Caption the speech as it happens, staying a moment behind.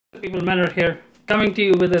People, ManRat here, coming to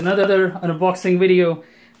you with another unboxing video.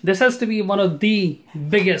 This has to be one of the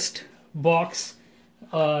biggest box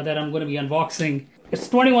that I'm going to be unboxing. It's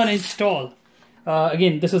 21-inch tall.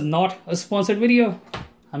 Again, this is not a sponsored video.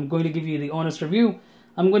 I'm going to give you the honest review.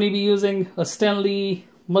 I'm going to be using a Stanley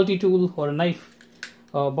multi-tool or a knife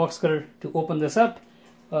box cutter to open this up.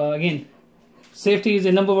 Again, safety is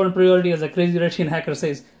the #1 priority, as a crazy Russian hacker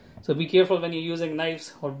says. So be careful when you're using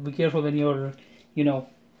knives, or be careful when you're,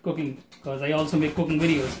 cooking, because I also make cooking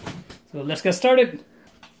videos. So let's get started.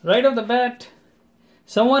 Right off the bat,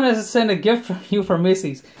 someone has sent a gift from you from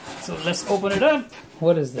Macy's. So let's open it up.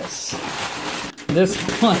 What is this? This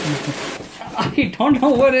one. I don't know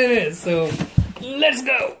what it is. So let's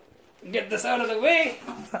go. Get this out of the way.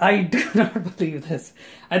 I do not believe this.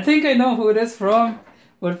 I think I know who it is from,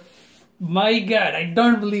 but my God, I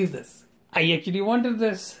don't believe this. I actually wanted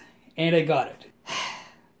this and I got it.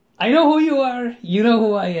 I know who you are, you know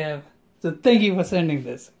who I am, so thank you for sending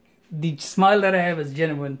this. The smile that I have is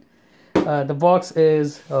genuine. The box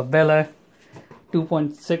is a Bella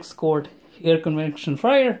 2.6 quart air convection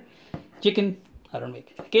fryer. Chicken, I don't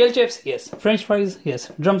make. Kale chips, yes. French fries,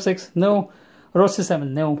 yes. Drumsticks, no. Roasted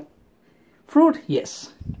salmon, no. Fruit,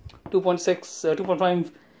 yes.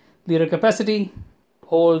 2.5 liter capacity.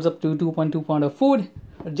 Holds up to 2.2 pound of food.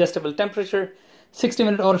 Adjustable temperature.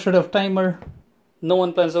 60-minute auto shut off timer. No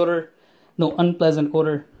unpleasant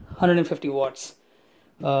odor, 150 watts.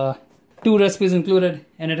 2 recipes included,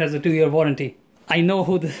 and it has a 2-year warranty. I know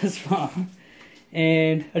who this is from.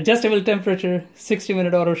 And adjustable temperature,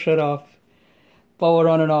 60-minute auto shut off, power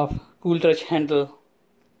on and off, cool touch handle,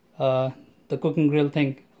 the cooking grill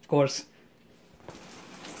thing, of course.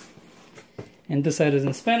 And this side is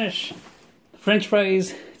in Spanish. French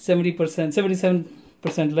fries, 77%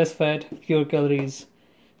 less fat, fewer calories.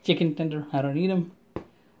 Chicken tender, I don't eat them.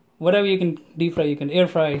 Whatever you can deep fry, you can air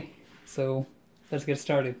fry. So let's get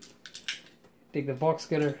started. Take the box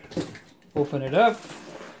cutter, open it up.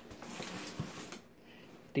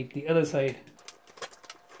 Take the other side,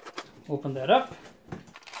 open that up.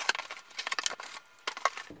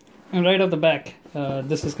 And right off the back,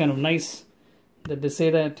 this is kind of nice that they say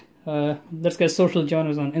that. Let's get social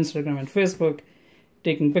joiners on Instagram and Facebook,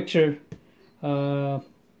 taking picture. My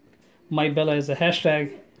Bella is a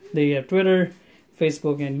hashtag. They have Twitter,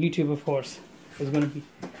 Facebook, and YouTube, of course. It's going to be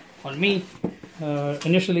on me.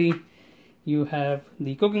 Initially, you have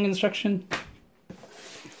the cooking instruction,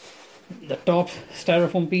 the top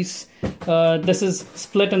styrofoam piece. This is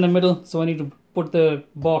split in the middle, so I need to put the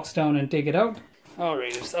box down and take it out.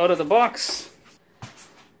 Alright, it's out of the box.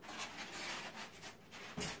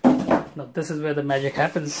 Now this is where the magic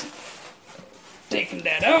happens. Taking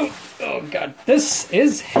that out. Oh God, this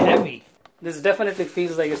is heavy. This definitely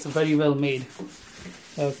feels like it's very well made.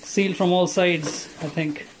 Sealed from all sides, I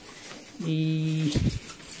think.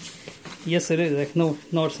 Yes, it is. Like, no,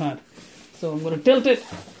 it's not. So I'm going to tilt it.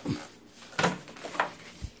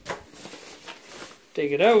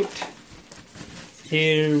 Take it out.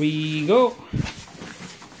 Here we go.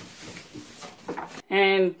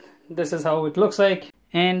 And this is how it looks like.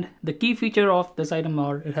 And the key feature of this item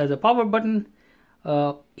are, it has a power button,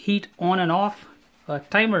 heat on and off, a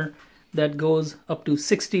timer that goes up to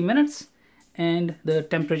 60 minutes, and the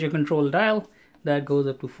temperature control dial that goes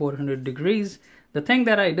up to 400 degrees. The thing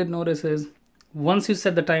that I did notice is, once you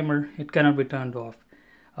set the timer, it cannot be turned off.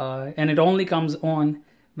 And it only comes on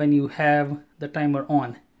when you have the timer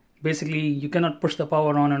on. Basically, you cannot push the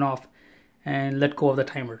power on and off and let go of the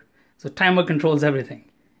timer. So timer controls everything.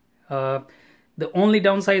 The only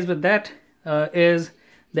downside with that is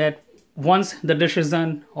that once the dish is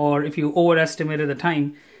done, or if you overestimated the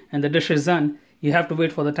time and the dish is done, you have to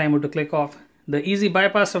wait for the timer to click off. The easy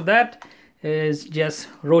bypass of that is just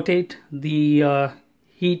rotate the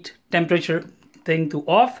heat temperature thing to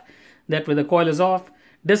off. That way the coil is off,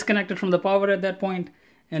 disconnect it from the power at that point,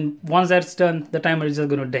 and once that's done, the timer is just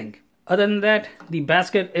going to ding. Other than that, the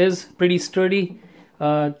basket is pretty sturdy.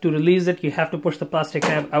 To release it, you have to push the plastic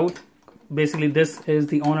tab out. Basically, this is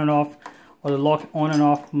the on and off, or the lock on and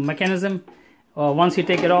off mechanism. Once you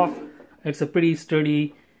take it off, it's a pretty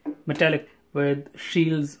sturdy metallic with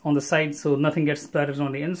shields on the side, so nothing gets splattered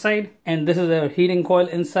on the inside. And this is a heating coil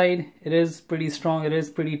inside. It is pretty strong. It is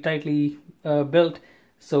pretty tightly built,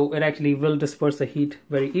 so it actually will disperse the heat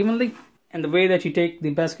very evenly. And the way that you take the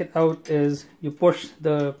basket out is you push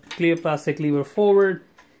the clear plastic lever forward,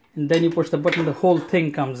 and then you push the button, the whole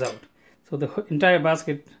thing comes out. So the entire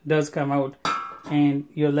basket does come out, and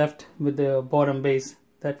you're left with the bottom base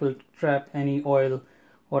that will trap any oil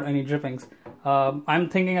or any drippings. I'm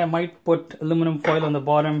thinking I might put aluminum foil on the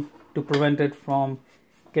bottom to prevent it from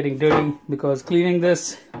getting dirty, because cleaning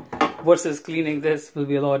this versus cleaning this will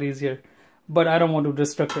be a lot easier. But I don't want to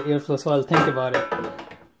disrupt the airflow, so I'll think about it.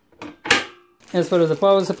 As far as the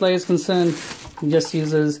power supply is concerned, it just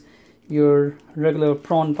uses your regular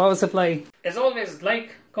prawn power supply. As always,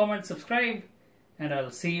 like, comment, subscribe, and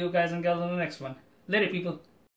I'll see you guys and gals in the next one. Later, people.